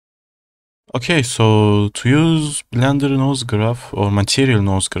Okay, so to use Blender nose graph or material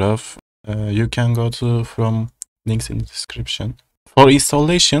nose graph, you can go to from links in the description. For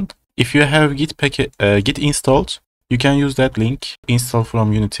installation, if you have Git package Git installed, you can use that link. Install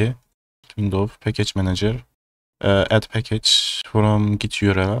from Unity, window, package manager, add package from Git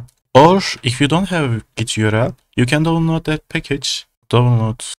URL. Or if you don't have Git URL, you can download that package,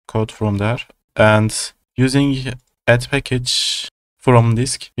 download code from there, and using add package from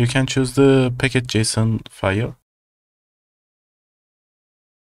disk, you can choose the package.json file.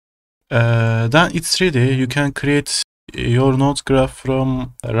 Then it's ready. You can create your node graph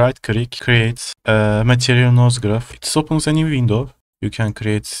from right click, create material node graph. It opens a new window. You can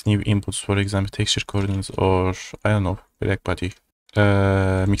create new inputs, for example, texture coordinates or I don't know, black body,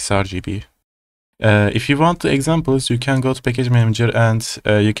 mix RGB. If you want the examples, you can go to package manager and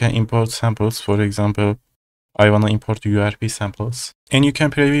you can import samples. For example, I want to import URP samples, and you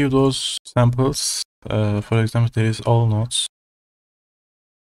can preview those samples. For example, there is all nodes.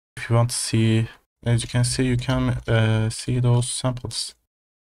 If you want to see, as you can see, you can see those samples.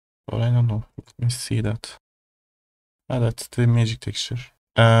 Or I don't know, let me see that. That's the magic texture.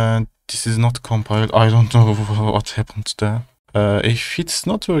 And this is not compiled. I don't know what happened to that. If it's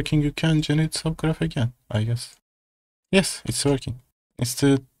not working, you can generate subgraph again, I guess. Yes, it's working. It's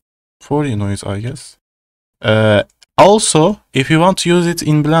the 4D noise, I guess. Also, if you want to use it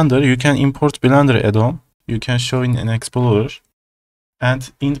in Blender, you can import Blender add-on. You can show in an Explorer.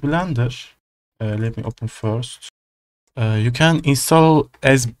 And in Blender, let me open first. You can install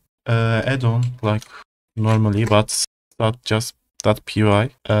as add-on like normally, but not just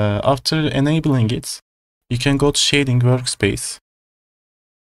 .py. After enabling it, you can go to Shading Workspace.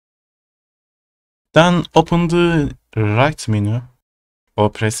 Then open the right menu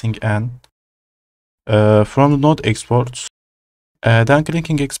or pressing N. From the node export, then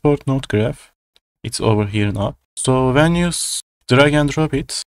clicking export node graph. It's over here now. So when you drag and drop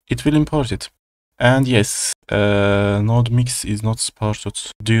it, it will import it. And yes, node mix is not supported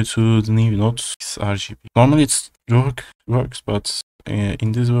due to the new node RGB. Normally it works, but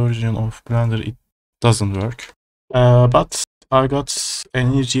in this version of Blender it doesn't work. But I got a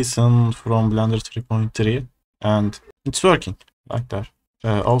new JSON from Blender 3.3 and it's working like that.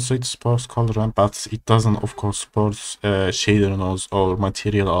 Also it supports color ramp, but it doesn't of course support shader nodes or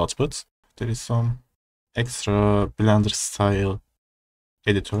material output. There is some extra Blender style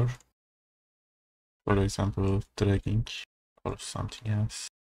editor, for example dragging or something else,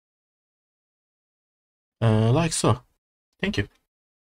 like so. Thank you.